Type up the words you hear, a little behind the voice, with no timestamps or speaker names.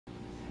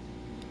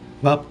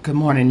Well, good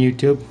morning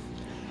YouTube.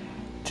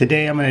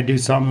 Today I'm going to do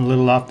something a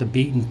little off the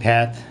beaten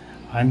path.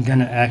 I'm going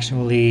to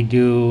actually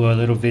do a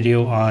little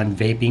video on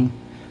vaping,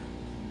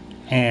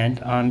 and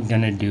I'm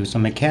going to do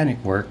some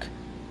mechanic work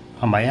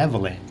on my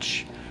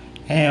Avalanche.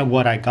 And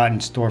what I got in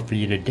store for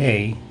you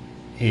today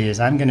is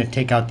I'm going to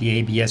take out the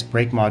ABS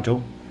brake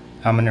module.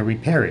 I'm going to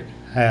repair it.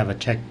 I have a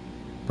check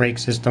brake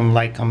system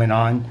light coming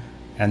on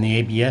and the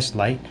ABS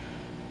light.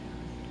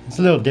 It's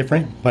a little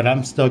different, but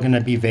I'm still going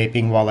to be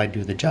vaping while I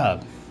do the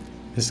job.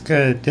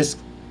 This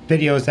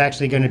video is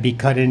actually going to be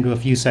cut into a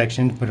few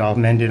sections, but I'll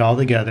mend it all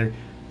together.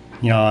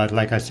 You know,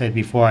 like I said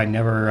before, I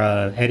never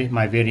edit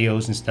my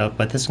videos and stuff,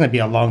 but this is going to be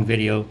a long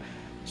video,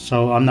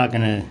 so I'm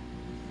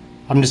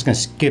just going to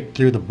skip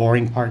through the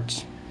boring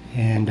parts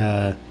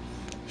and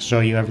show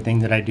you everything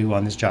that I do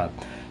on this job.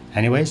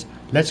 Anyways,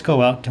 let's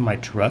go out to my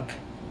truck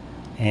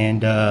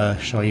and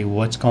show you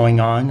what's going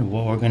on,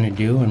 what we're going to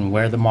do, and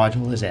where the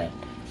module is at.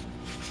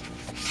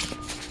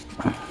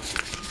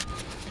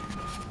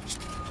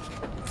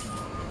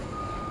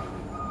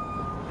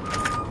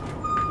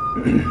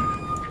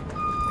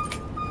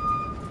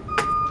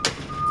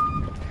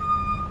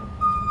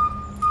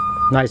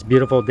 Nice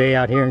beautiful day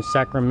out here in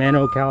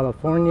Sacramento,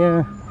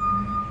 California.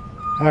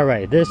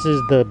 Alright, this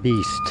is the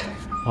beast.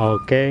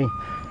 Okay,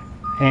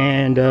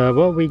 and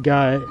what we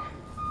got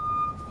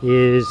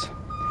is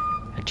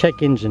a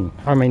check engine,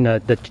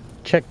 the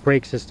check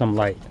brake system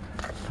light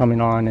coming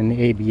on and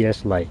the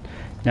ABS light.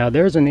 Now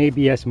there's an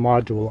ABS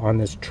module on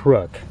this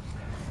truck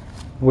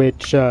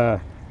which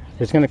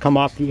is going to come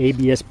off the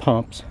ABS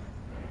pumps,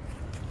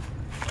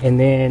 and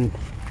then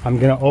I'm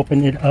going to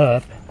open it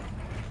up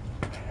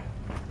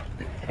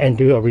and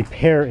do a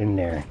repair in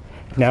there.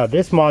 Now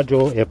this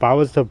module, if I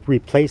was to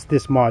replace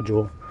this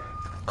module,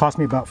 cost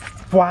me about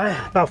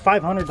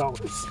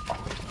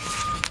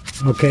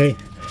 $500. Okay,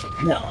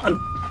 now I'm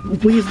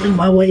weaseling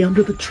my way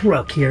under the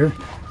truck here,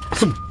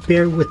 so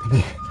bear with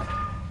me.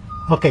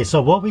 Okay, so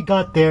what we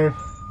got there,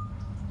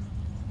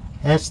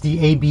 that's the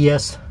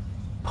ABS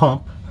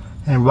pump,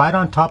 and right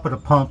on top of the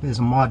pump is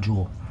a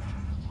module,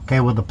 okay,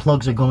 where the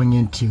plugs are going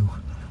into.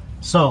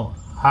 So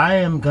I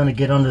am going to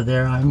get under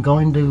there. I'm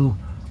going to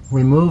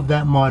remove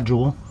that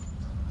module,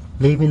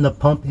 leaving the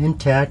pump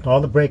intact,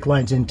 all the brake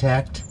lines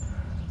intact.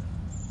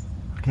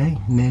 Okay,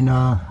 and then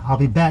I'll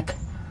be back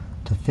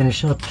to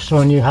finish up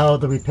showing you how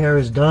the repair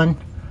is done.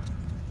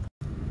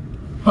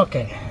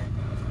 Okay,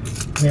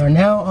 we are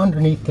now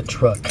underneath the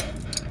truck.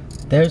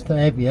 There's the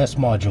ABS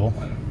module.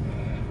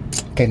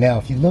 Okay, now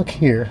if you look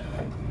here,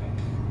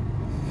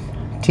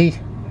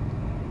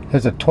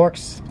 there's a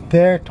Torx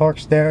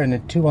there, and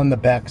then two on the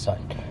back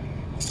side.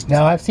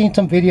 Now I've seen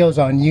some videos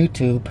on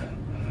YouTube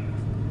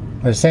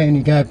where saying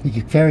you gotta be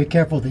very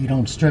careful that you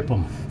don't strip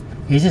them.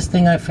 The easiest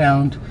thing I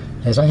found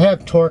is I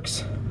have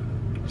Torx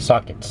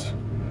sockets.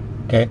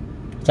 Okay,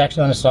 it's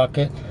actually on a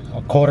socket,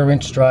 a 1/4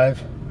 inch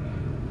drive,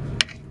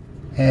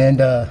 and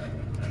as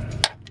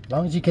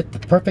long as you get the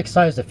perfect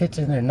size that fits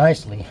in there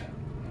nicely,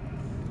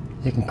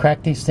 you can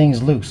crack these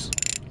things loose.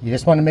 You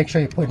just want to make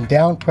sure you're putting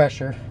down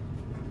pressure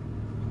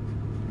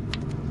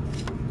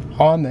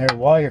on there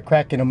while you're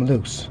cracking them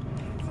loose.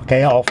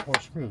 Okay, all 4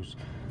 screws.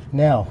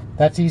 Now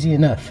that's easy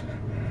enough.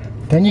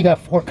 Then you got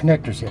 4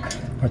 connectors here,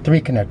 or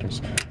 3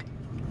 connectors.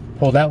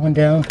 Pull that one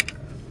down.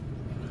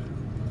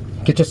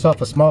 Get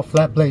yourself a small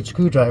flat blade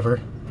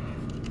screwdriver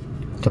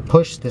to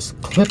push this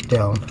clip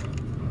down,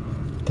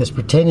 this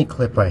retaining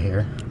clip right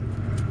here.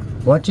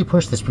 Once you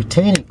push this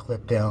retaining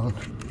clip down,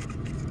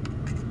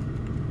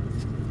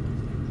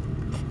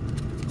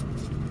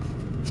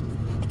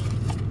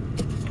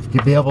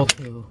 you'll be able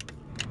to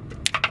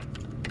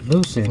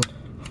loosen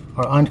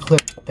or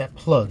unclip that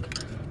plug.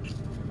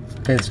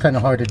 Okay, it's kind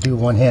of hard to do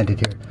one-handed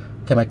here.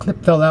 Okay, my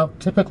clip fell out.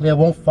 Typically it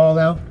won't fall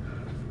out,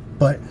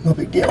 but no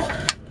big deal.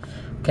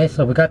 Okay,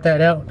 so we got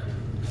that out.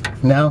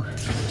 Now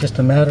just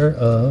a matter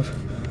of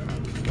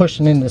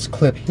pushing in this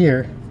clip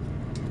here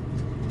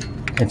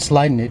and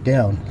sliding it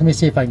down. Let me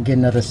see if I can get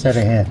another set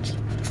of hands.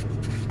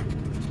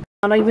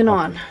 Not even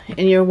on,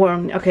 and you're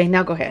warm. Okay,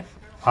 now go ahead.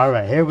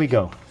 Alright, here we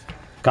go.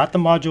 Got the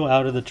module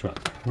out of the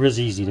truck. Real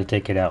easy to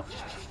take it out.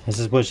 This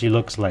is what she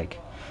looks like.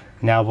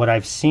 Now what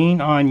I've seen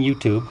on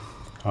YouTube,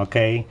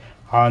 okay,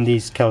 on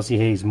these Kelsey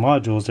Hayes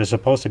modules, there's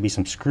supposed to be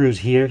some screws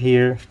here,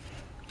 here,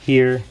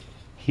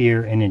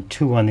 and then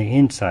 2 on the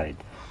inside.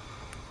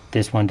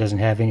 This one doesn't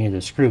have any of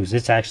the screws.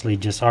 It's actually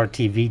just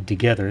RTV'd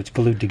together. It's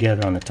glued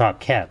together on the top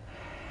cap.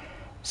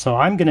 So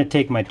I'm going to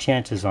take my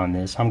chances on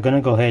this. I'm going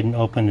to go ahead and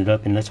open it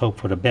up, and let's hope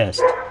for the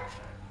best.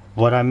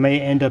 What I may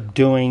end up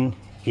doing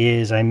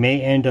is I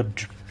may end up,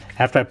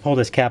 after I pull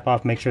this cap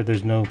off, make sure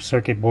there's no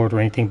circuit board or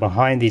anything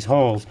behind these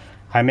holes,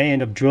 I may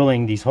end up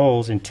drilling these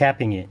holes and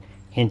tapping it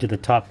into the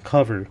top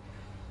cover,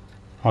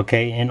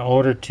 okay, in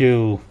order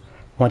to,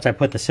 once I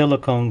put the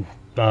silicone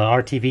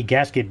RTV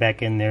gasket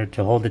back in there,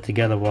 to hold it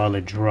together while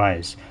it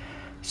dries.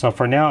 So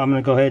for now I'm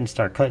going to go ahead and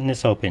start cutting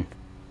this open.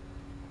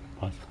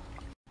 Pause.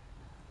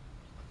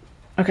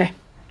 Okay.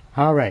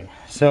 Alright,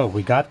 so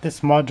we got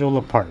this module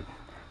apart.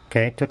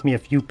 Okay, it took me a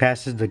few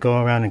passes to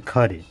go around and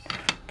cut it.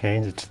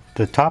 Okay,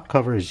 the top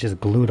cover is just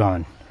glued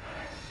on.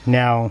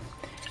 Now,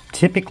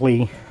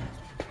 typically,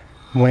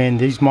 when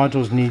these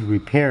modules need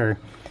repair,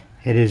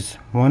 it is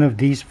one of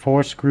these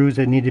 4 screws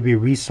that need to be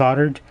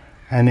resoldered,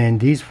 and then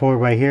these 4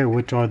 right here,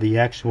 which are the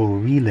actual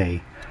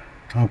relay.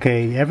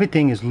 Okay,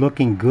 everything is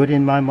looking good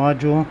in my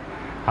module.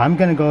 I'm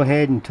gonna go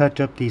ahead and touch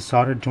up these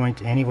solder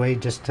joints anyway,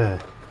 just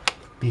to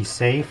be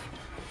safe.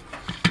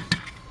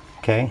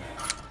 Okay,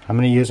 I'm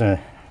gonna use a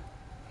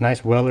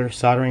nice Weller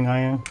soldering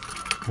iron.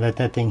 Let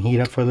that thing heat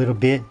up for a little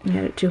bit. You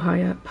had it too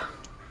high up.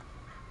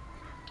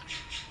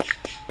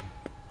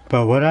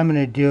 But what I'm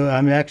going to do,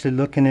 I'm actually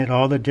looking at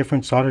all the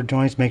different solder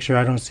joints, make sure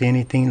I don't see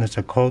anything that's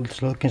a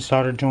cold looking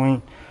solder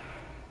joint.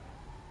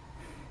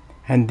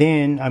 And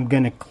then I'm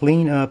going to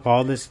clean up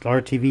all this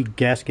RTV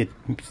gasket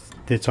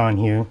that's on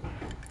here.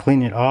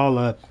 Clean it all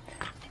up,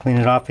 clean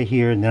it off of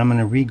here, and then I'm going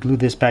to re-glue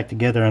this back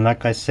together. And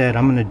like I said,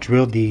 I'm going to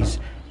drill these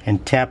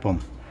and tap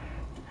them.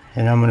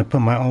 And I'm going to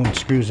put my own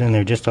screws in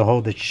there just to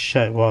hold it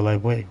shut while I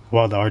wait,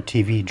 while the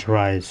RTV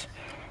dries.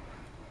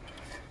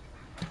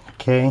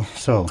 Okay,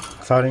 so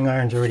soldering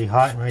iron's already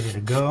hot and ready to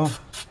go.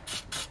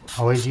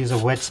 Always use a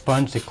wet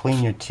sponge to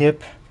clean your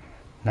tip.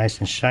 Nice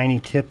and shiny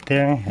tip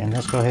there. And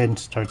let's go ahead and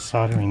start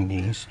soldering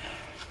these.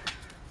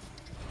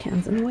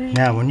 Hands in the way.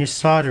 Now, when you're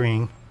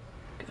soldering,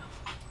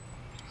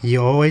 you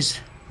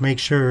always make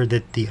sure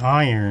that the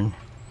iron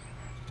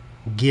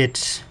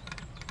gets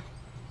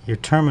your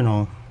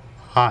terminal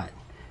hot.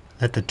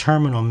 Let the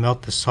terminal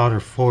melt the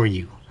solder for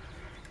you.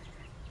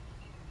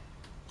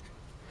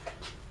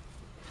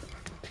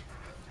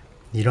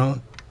 You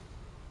don't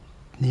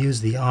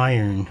use the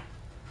iron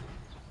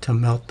to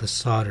melt the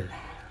solder.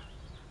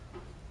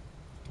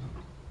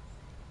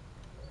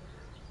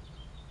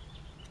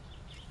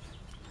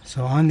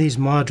 So on these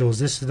modules,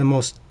 this is the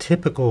most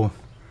typical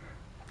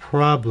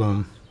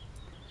problem,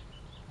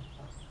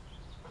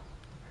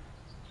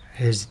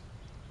 is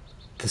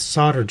the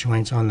solder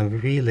joints on the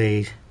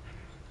relay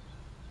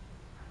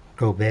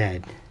go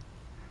bad.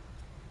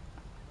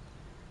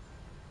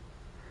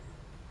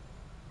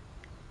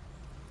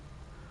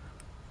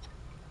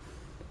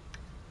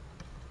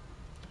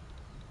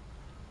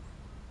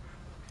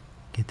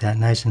 Get that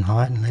nice and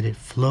hot and let it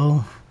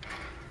flow.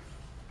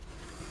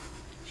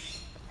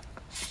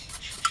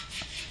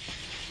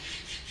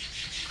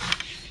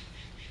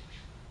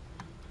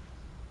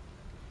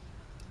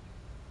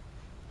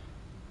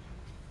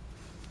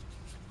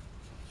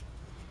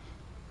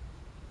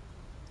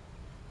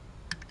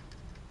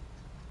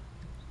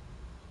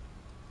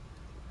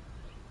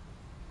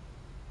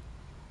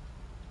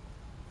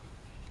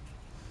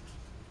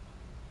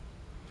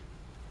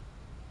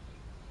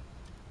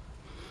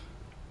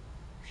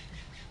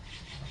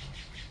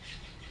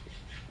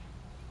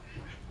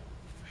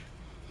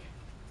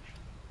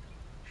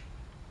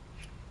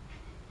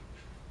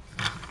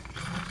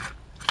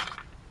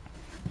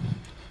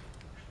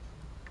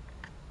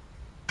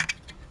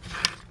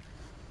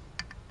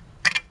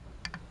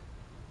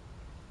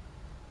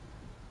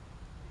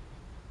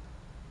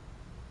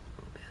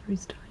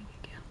 Battery's dying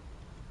again.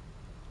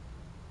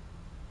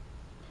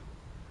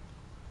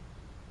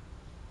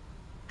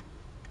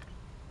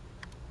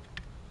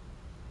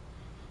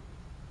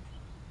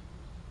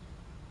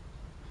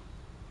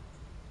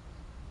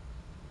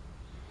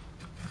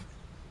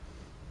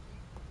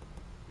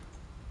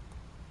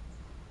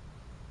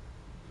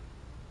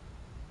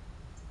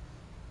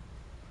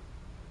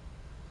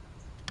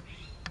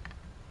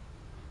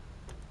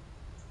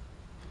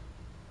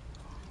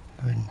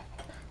 Go ahead and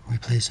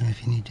replace them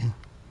if you need to.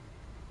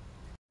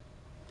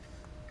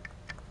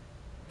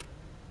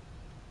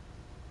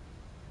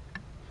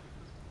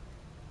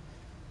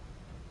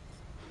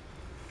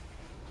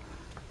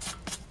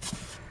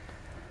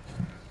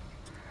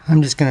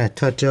 I'm just going to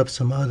touch up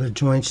some other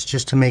joints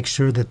just to make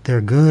sure that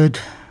they're good.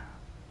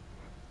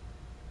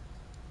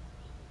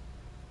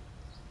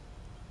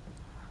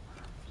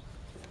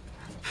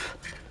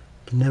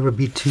 Can never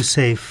be too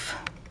safe.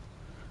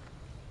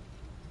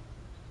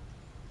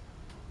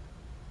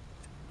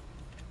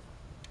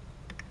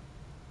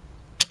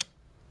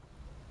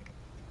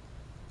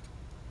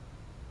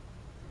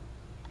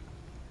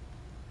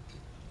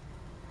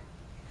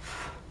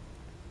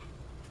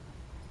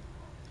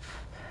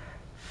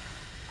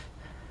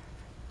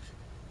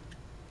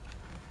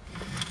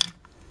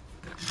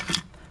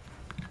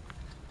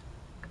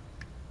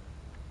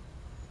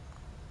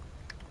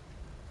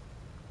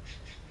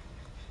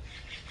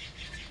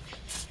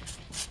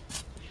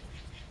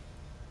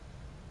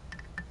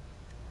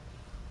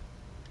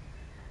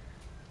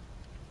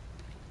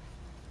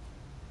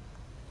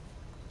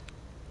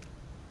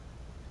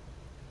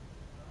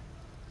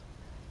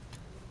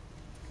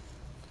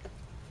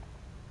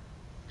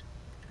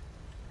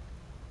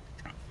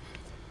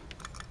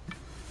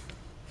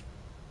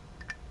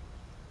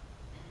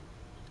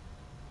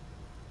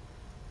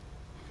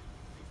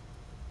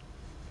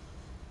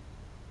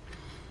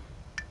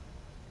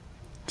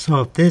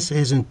 So if this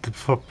isn't the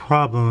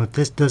problem, if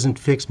this doesn't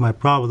fix my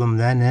problem,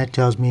 then that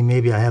tells me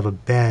maybe I have a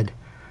bad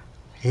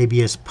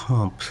ABS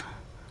pump.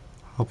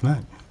 Hope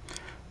not.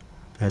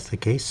 If that's the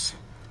case,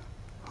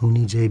 Who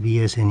needs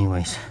ABS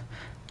anyways?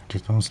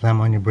 Just don't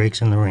slam on your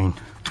brakes in the rain.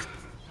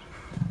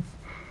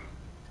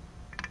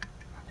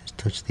 Just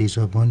touch these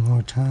up one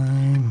more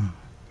time.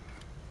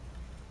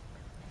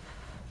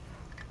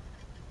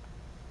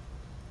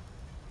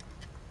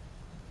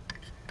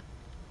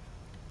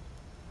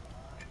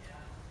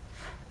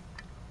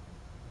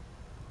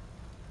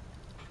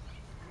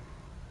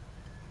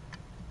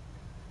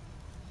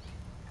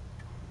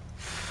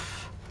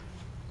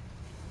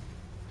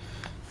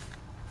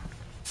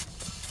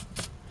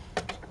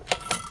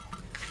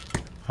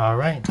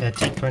 Alright,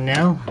 that's it for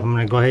now. I'm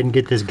going to go ahead and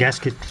get this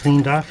gasket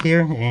cleaned off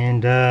here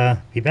and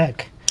be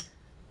back.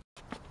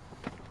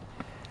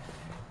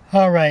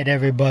 Alright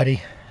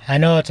everybody, I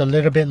know it's a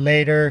little bit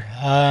later,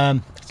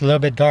 it's a little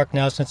bit dark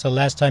now since the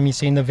last time you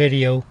seen the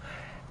video,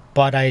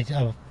 but I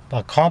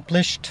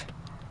accomplished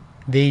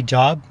the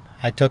job.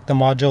 I took the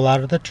module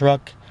out of the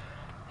truck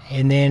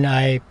and then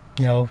I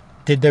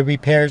did the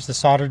repairs, the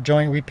solder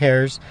joint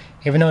repairs.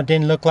 Even though it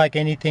didn't look like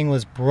anything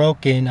was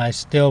broken, I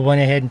still went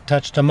ahead and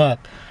touched them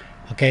up.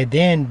 Okay,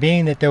 then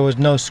being that there was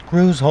no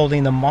screws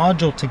holding the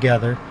module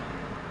together,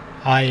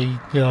 I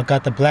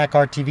got the black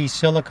RTV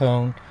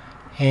silicone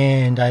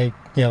and I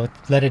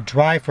let it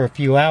dry for a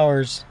few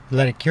hours,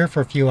 let it cure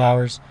for a few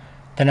hours.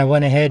 Then I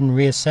went ahead and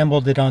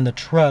reassembled it on the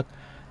truck.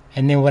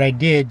 And then what I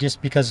did,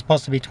 just because it's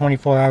supposed to be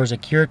 24 hours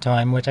of cure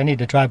time, which I need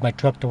to drive my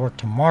truck to work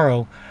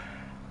tomorrow,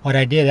 what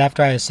I did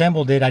after I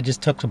assembled it, I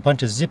just took a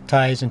bunch of zip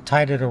ties and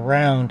tied it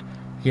around,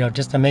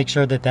 just to make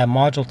sure that that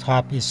module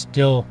top is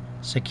still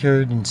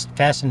secured and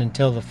fastened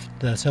until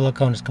the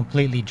silicone is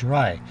completely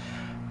dry.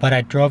 But I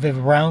drove it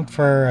around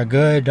for a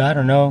good, I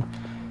don't know,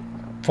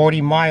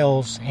 40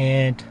 miles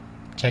and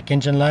check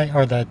engine light,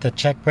 or the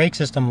check brake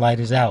system light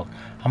is out.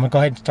 I'm gonna go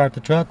ahead and start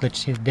the truck. Let's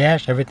see the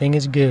dash. Everything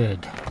is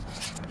good.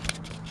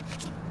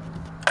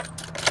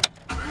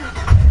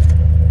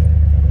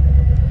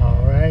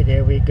 Alright,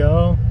 here we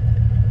go.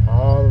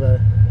 All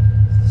the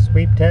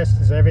sweep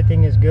tests,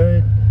 everything is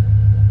good.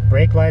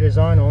 Brake light is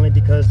on only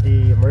because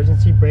the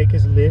emergency brake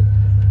is lit.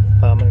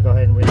 I'm going to go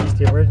ahead and release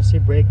the emergency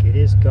brake. It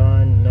is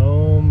gone.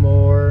 No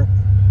more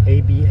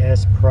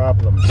ABS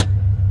problems.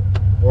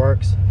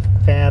 Works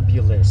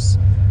fabulous.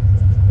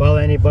 Well,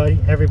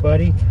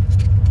 everybody,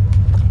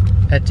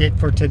 that's it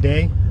for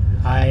today.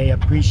 I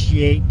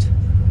appreciate,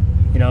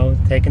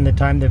 taking the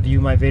time to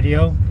view my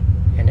video.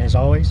 And as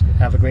always,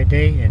 have a great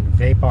day and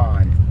vape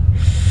on.